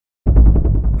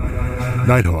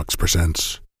Nighthawks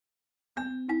presents.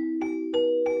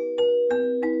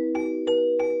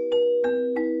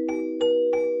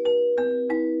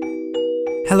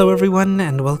 Hello everyone,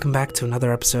 and welcome back to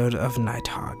another episode of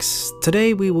Nighthawks.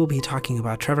 Today we will be talking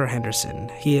about Trevor Henderson.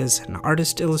 He is an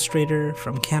artist-illustrator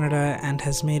from Canada and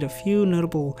has made a few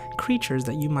notable creatures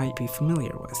that you might be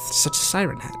familiar with, such as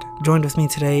Siren Head. Joined with me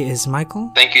today is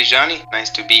Michael. Thank you, Johnny. Nice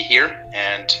to be here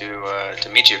and to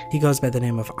meet you. He goes by the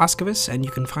name of Oscavis, and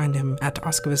you can find him at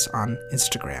Oscavis on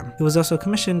Instagram. He was also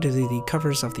commissioned to do the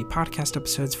covers of the podcast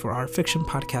episodes for our fiction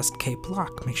podcast,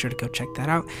 K-Block. Make sure to go check that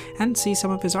out and see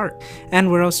some of his art. And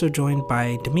we're also joined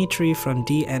by Dimitri from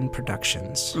DN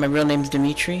Productions. My real name's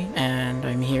Dimitri, and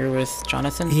I'm here with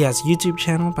Jonathan. He has a YouTube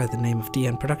channel by the name of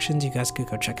DN Productions. You guys could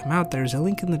go check him out. There's a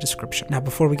link in the description. Now,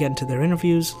 before we get into their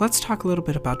interviews, let's talk a little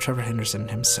bit about Trevor Henderson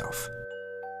himself.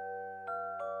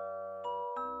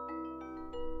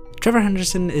 Trevor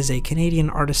Henderson is a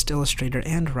Canadian artist, illustrator,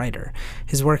 and writer.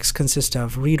 His works consist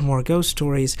of Read More Ghost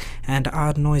Stories and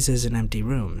Odd Noises in Empty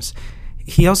Rooms.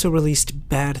 He also released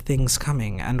Bad Things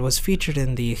Coming and was featured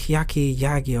in the Hyakki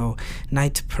Yagyo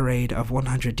Night Parade of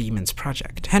 100 Demons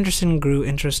project. Henderson grew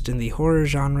interest in the horror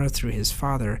genre through his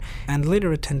father and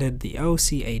later attended the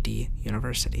OCAD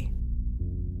University.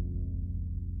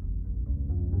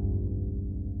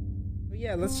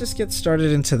 Yeah, let's just get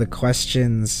started into the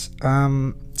questions.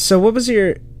 So what was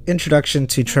your introduction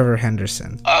to Trevor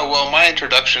Henderson? Well, my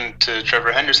introduction to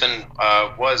Trevor Henderson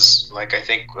was, like I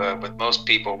think with most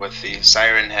people, with the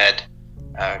Siren Head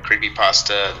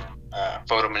creepypasta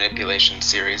photo manipulation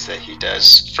series that he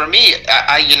does. For me,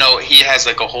 he has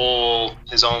like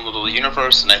his own little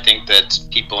universe, and I think that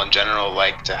people in general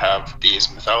like to have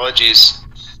these mythologies,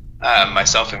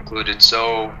 myself included.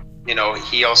 So,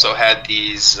 he also had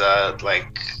these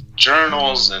like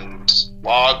journals and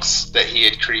logs that he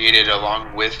had created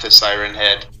along with the Siren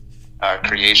Head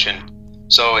creation.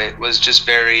 So it was just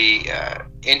very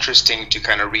interesting to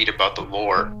kind of read about the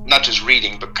lore, not just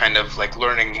reading, but kind of like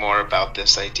learning more about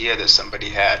this idea that somebody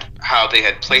had, how they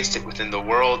had placed it within the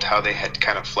world, how they had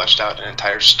kind of fleshed out an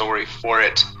entire story for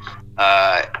it.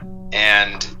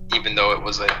 And even though it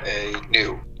was a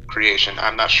new creation,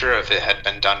 I'm not sure if it had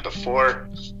been done before.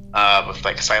 With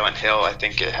like Silent Hill, I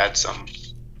think it had some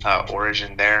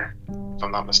origin there, if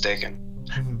I'm not mistaken.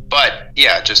 But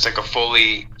yeah, just like a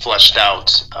fully fleshed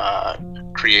out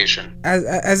creation.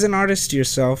 As an artist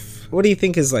yourself, what do you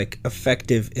think is like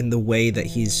effective in the way that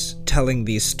he's telling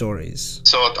these stories?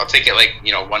 So I'll take it like,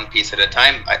 one piece at a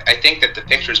time. I think that the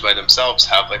pictures by themselves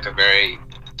have like a very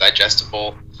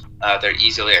digestible, they're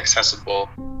easily accessible.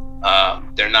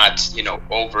 They're not,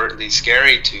 overtly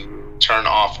scary to turn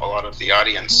off a lot of the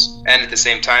audience. And at the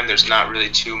same time, there's not really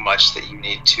too much that you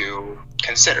need to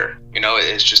consider.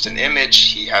 It's just an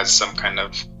image. He has some kind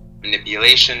of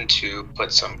manipulation to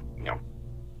put some,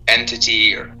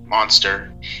 entity or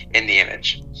monster in the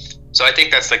image. So I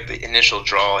think that's like the initial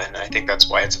draw, and I think that's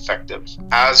why it's effective.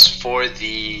 As for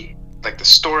the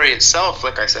story itself,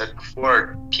 like I said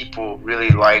before, people really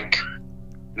like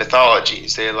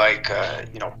mythologies. They like,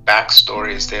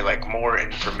 backstories. They like more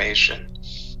information.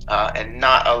 And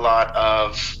not a lot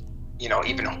of,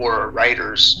 even horror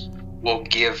writers will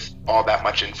give all that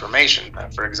much information.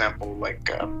 For example, like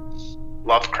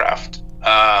Lovecraft,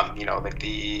 like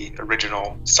the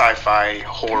original sci-fi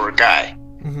horror guy.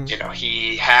 Mm-hmm.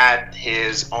 He had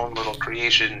his own little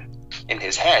creation in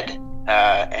his head,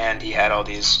 and he had all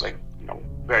these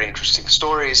very interesting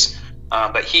stories.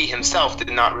 But he himself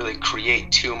did not really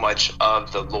create too much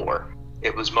of the lore.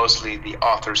 It was mostly the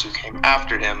authors who came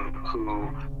after him who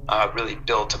really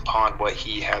built upon what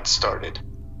he had started.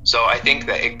 So I think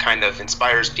that it kind of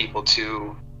inspires people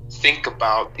to think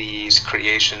about these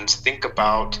creations, think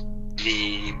about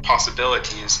the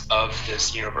possibilities of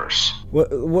this universe.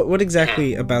 What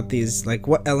exactly about these, like,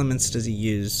 what elements does he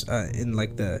use in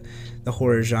like the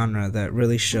horror genre that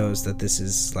really shows that this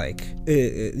is like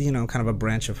kind of a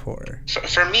branch of horror?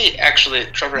 For me, actually,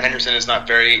 Trevor Henderson is not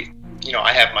very,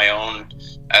 I have my own,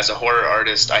 as a horror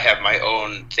artist, I have my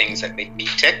own things that make me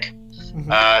tick.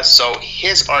 Mm-hmm. So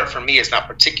his art for me is not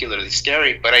particularly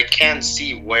scary, but I can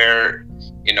see where,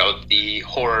 the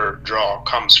horror draw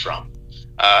comes from.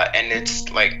 And it's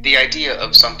like the idea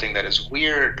of something that is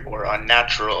weird or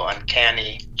unnatural,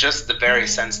 uncanny, just the very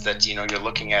sense that, you're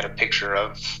looking at a picture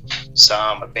of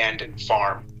some abandoned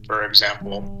farm, for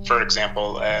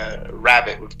example, a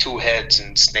rabbit with two heads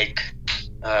and snake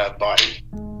body.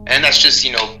 And that's just,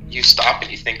 you stop and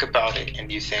you think about it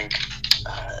and you think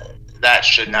that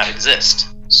should not exist.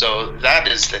 So that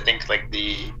is, I think, like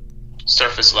the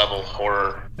surface level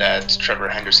horror that Trevor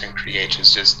Henderson creates,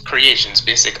 is just creations,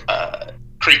 basic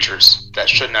creatures that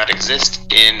should not exist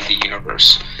in the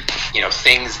universe.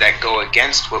 Things that go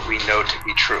against what we know to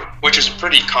be true, which is a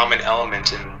pretty common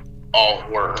element in all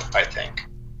horror, I think,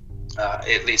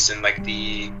 at least in like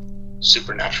the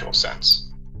supernatural sense.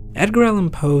 Edgar Allan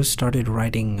Poe started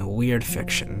writing weird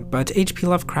fiction, but H.P.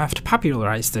 Lovecraft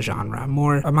popularized the genre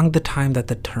more among the time that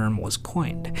the term was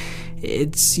coined.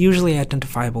 It's usually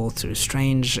identifiable through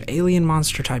strange alien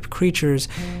monster-type creatures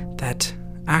that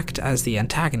act as the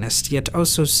antagonist, yet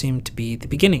also seem to be the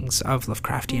beginnings of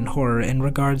Lovecraftian horror in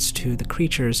regards to the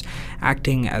creatures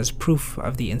acting as proof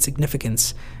of the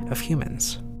insignificance of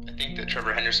humans. I think that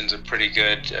Trevor Henderson's a pretty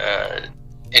good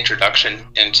introduction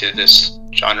into this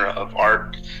genre of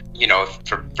art.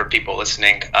 For people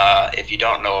listening, if you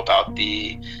don't know about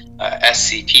the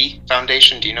SCP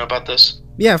Foundation, do you know about this?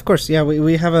 Yeah, of course. Yeah,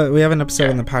 we have an episode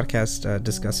on the podcast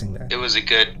discussing that. It was a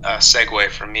good segue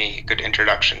for me, a good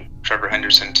introduction, Trevor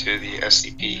Henderson, to the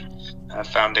SCP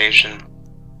Foundation.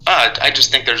 I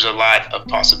just think there's a lot of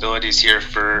possibilities here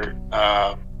for,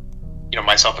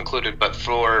 myself included, but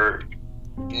for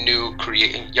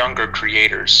younger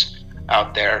creators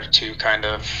out there to kind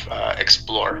of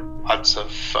explore lots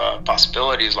of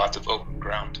possibilities, lots of open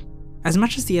ground. As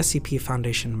much as the SCP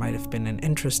Foundation might have been an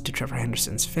interest to Trevor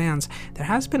Henderson's fans, there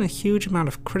has been a huge amount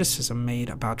of criticism made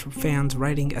about fans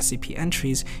writing SCP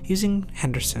entries using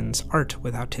Henderson's art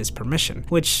without his permission,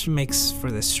 which makes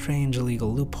for this strange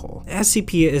legal loophole.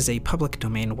 SCP is a public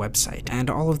domain website,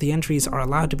 and all of the entries are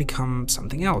allowed to become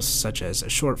something else, such as a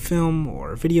short film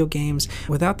or video games,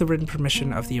 without the written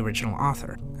permission of the original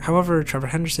author. However, Trevor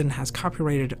Henderson has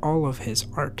copyrighted all of his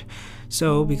art.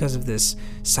 So, because of this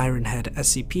Siren Head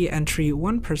SCP entry,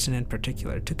 one person in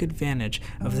particular took advantage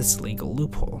of this legal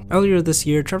loophole. Earlier this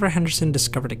year, Trevor Henderson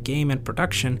discovered a game in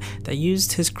production that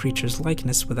used his creature's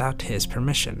likeness without his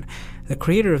permission. The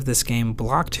creator of this game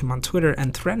blocked him on Twitter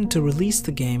and threatened to release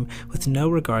the game with no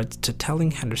regard to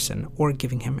telling Henderson or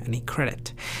giving him any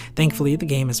credit. Thankfully, the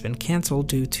game has been cancelled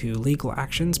due to legal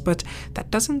actions, but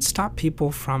that doesn't stop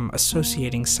people from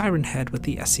associating Siren Head with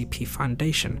the SCP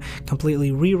Foundation,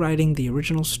 completely rewriting the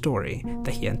original story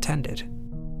that he intended.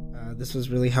 This was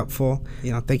really helpful.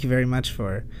 Thank you very much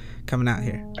for coming out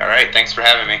here. All right, thanks for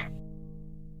having me.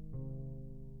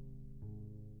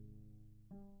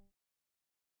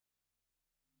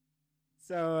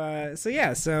 So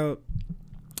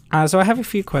I have a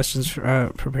few questions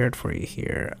prepared for you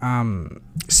here.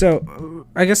 So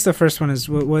I guess the first one is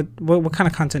what kind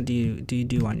of content do you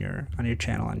do on your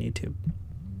channel on YouTube?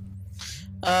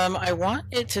 I want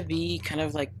it to be kind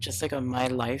of like just like a my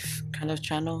life kind of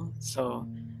channel. So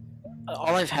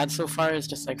all I've had so far is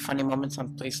just like funny moments on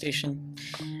PlayStation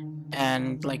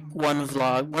and like one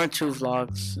or two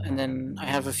vlogs, and then I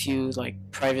have a few like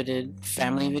privated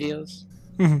family videos.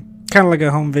 Mm-hmm. Kind of like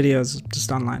a home videos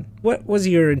just online. What was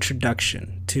your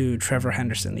introduction to Trevor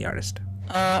Henderson, the artist?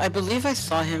 I believe I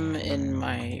saw him in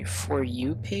my For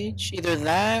You page. Either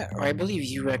that, or I believe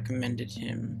you recommended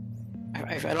him.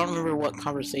 I don't remember what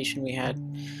conversation we had,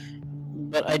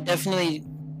 but I definitely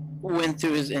went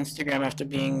through his Instagram after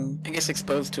being, I guess,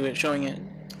 exposed to it, showing it.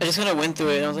 I just kind of went through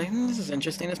it and I was like, this is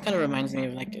interesting. This kind of reminds me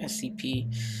of like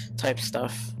SCP type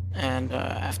stuff. And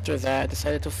after that, I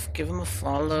decided to give him a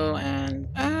follow, and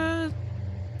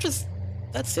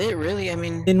that's it, really. I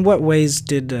mean, in what ways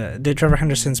did Trevor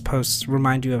Henderson's posts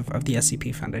remind you of the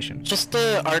SCP Foundation? Just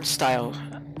the art style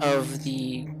of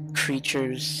the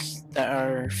creatures that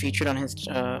are featured on his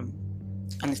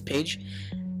page.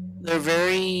 They're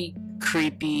very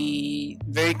creepy,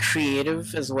 very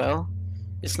creative as well.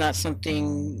 It's not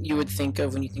something you would think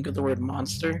of when you think of the word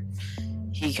monster.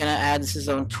 He kind of adds his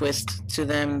own twist to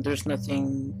them. There's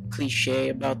nothing cliche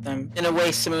about them. In a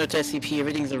way similar to SCP,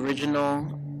 everything's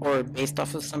original or based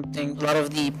off of something. A lot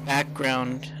of the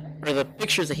background or the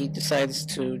pictures that he decides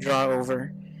to draw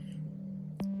over,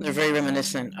 they're very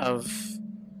reminiscent of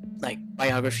like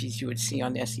biographies you would see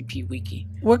on the SCP wiki.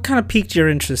 What kind of piqued your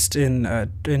interest in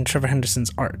Trevor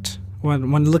Henderson's art?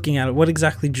 When looking at it, what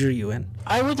exactly drew you in?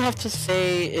 I would have to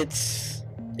say it's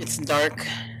dark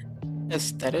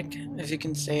aesthetic, if you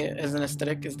can say it as an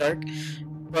aesthetic is dark,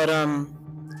 but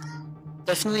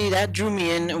definitely that drew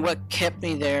me in, and what kept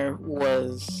me there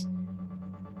was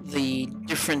the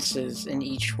differences in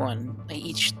each one.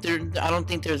 I don't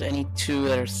think there's any two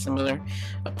that are similar,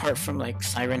 apart from like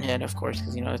Siren Head, of course,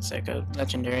 because it's like a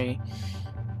legendary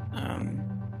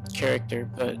character.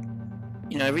 But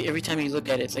every time you look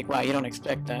at it, it's like, wow, you don't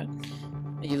expect that.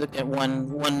 You look at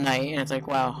one night and it's like,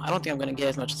 wow, I don't think I'm gonna get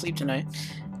as much sleep tonight.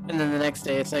 And then the next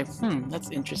day it's like, that's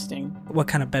interesting. What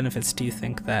kind of benefits do you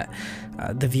think that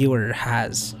the viewer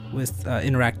has with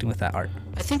interacting with that art?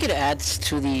 I think it adds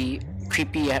to the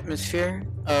creepy atmosphere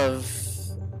of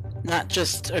not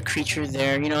just a creature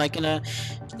there, like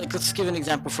let's give an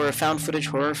example. For a found footage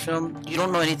horror film, you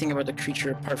don't know anything about the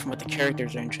creature apart from what the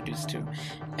characters are introduced to.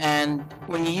 And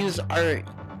when you use art,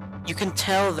 you can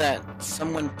tell that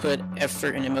someone put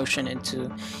effort and emotion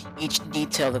into each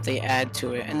detail that they add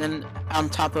to it. And then on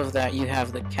top of that, you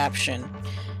have the caption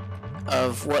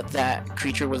of what that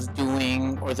creature was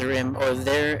doing, or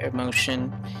their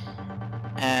emotion,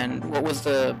 and what was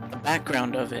the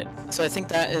background of it. So I think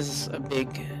that is a big,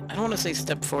 I don't want to say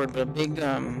step forward, but a big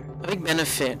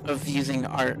benefit of using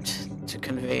art to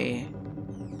convey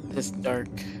this dark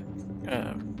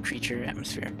creature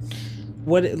atmosphere.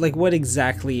 What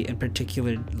exactly in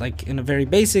particular, like in a very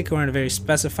basic or in a very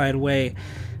specified way,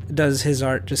 does his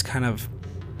art just kind of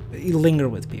linger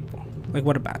with people? Like,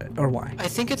 what about it, or why? I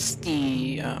think it's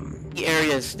the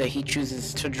areas that he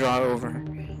chooses to draw over.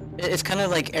 It's kind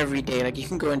of like every day. Like, you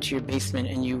can go into your basement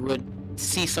and you would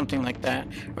see something like that,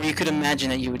 or you could imagine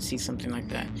that you would see something like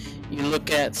that. You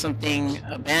look at something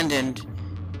abandoned,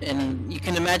 and you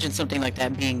can imagine something like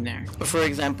that being there. But for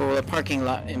example, a parking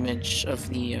lot image of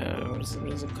the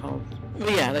what is it called? Well,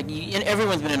 yeah, like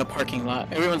everyone's been in a parking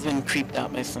lot. Everyone's been creeped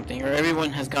out by something, or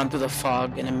everyone has gone through the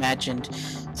fog and imagined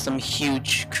some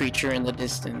huge creature in the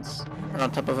distance, or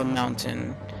on top of a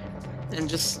mountain. And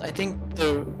just, I think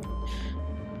the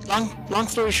long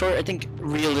story short, I think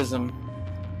realism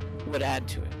would add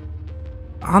to it.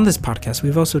 On this podcast,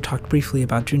 we've also talked briefly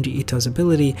about Junji Ito's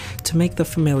ability to make the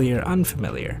familiar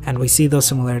unfamiliar, and we see those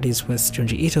similarities with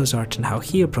Junji Ito's art and how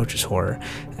he approaches horror,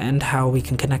 and how we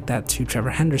can connect that to Trevor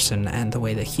Henderson and the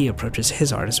way that he approaches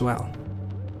his art as well.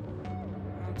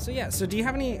 So do you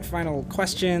have any final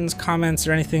questions, comments,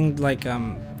 or anything like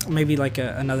maybe like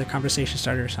another conversation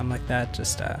starter or something like that?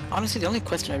 Just honestly, the only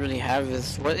question I really have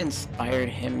is what inspired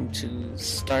him to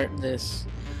start this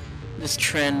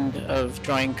trend of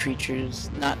drawing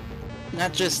creatures, not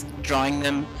just drawing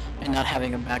them and not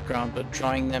having a background, but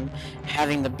drawing them,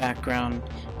 having the background,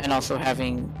 and also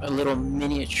having a little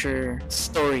miniature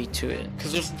story to it.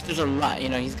 Because there's a lot,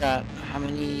 he's got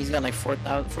like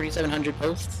 4,700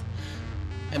 posts,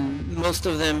 and most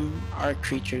of them are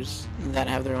creatures that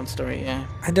have their own story. Yeah,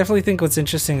 I definitely think what's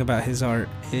interesting about his art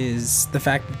is the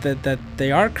fact that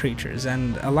they are creatures,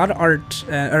 and a lot of art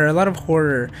or a lot of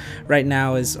horror right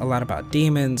now is a lot about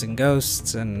demons and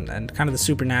ghosts and kind of the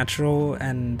supernatural,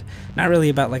 and not really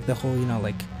about like the whole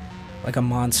like a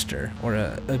monster or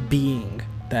a being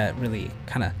that really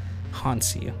kind of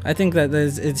haunts you. I think that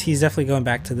he's definitely going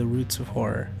back to the roots of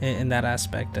horror in that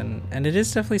aspect, and it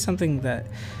is definitely something that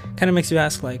kind of makes you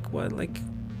ask, like, what, like,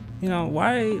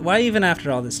 why even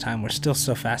after all this time we're still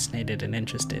so fascinated and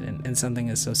interested in something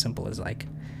as so simple as like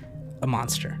a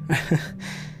monster.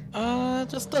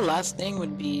 Just the last thing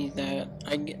would be that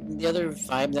the other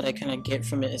vibe that I kind of get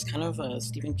from it is kind of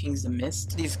Stephen King's The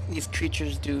Mist. These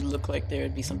creatures do look like they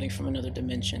would be something from another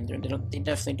dimension. They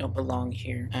definitely don't belong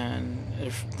here, and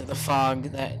the fog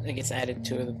that gets added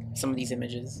to some of these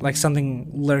images, like something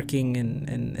lurking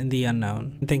in the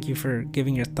unknown. Thank you for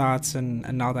giving your thoughts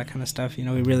and all that kind of stuff. We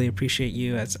really appreciate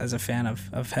you as a fan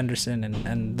of Henderson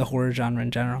and the horror genre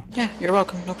in general. Yeah, you're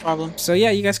welcome. No problem. So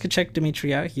yeah, you guys could check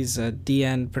Dimitri out. He's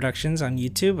DN Productions on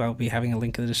YouTube. I'll be having a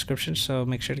link in the description, so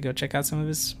make sure to go check out some of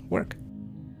his work.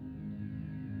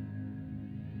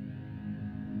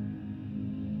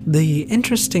 The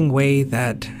interesting way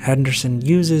that Henderson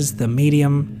uses the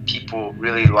medium. People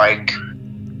really like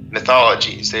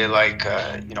mythologies. They like,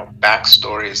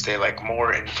 backstories. They like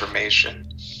more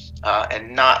information.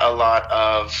 And not a lot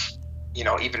of,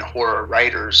 even horror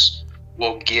writers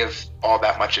will give all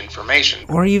that much information.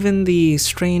 Or even the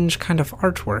strange kind of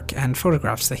artwork and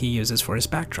photographs that he uses for his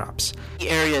backdrops. The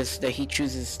areas that he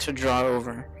chooses to draw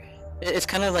over. It's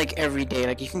kind of like every day.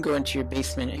 Like, you can go into your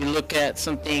basement and you look at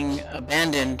something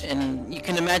abandoned, and you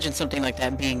can imagine something like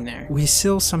that being there. We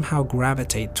still somehow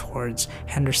gravitate towards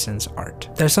Henderson's art.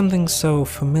 There's something so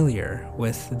familiar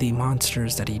with the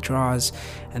monsters that he draws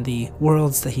and the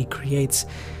worlds that he creates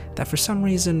that for some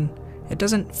reason it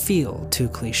doesn't feel too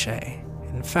cliche.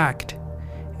 In fact,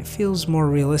 it feels more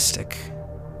realistic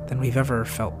than we've ever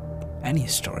felt any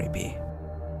story be.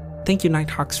 Thank you,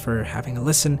 Nighthawks, for having a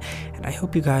listen, and I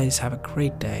hope you guys have a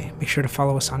great day. Make sure to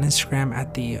follow us on Instagram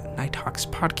at the Nighthawks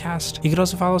Podcast. You could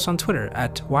also follow us on Twitter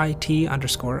at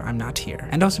YT_I'm not here.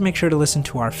 And also make sure to listen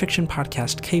to our fiction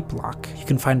podcast, Cape Lock. You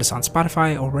can find us on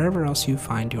Spotify or wherever else you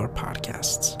find your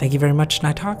podcasts. Thank you very much,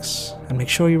 Nighthawks, and make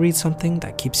sure you read something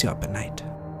that keeps you up at night.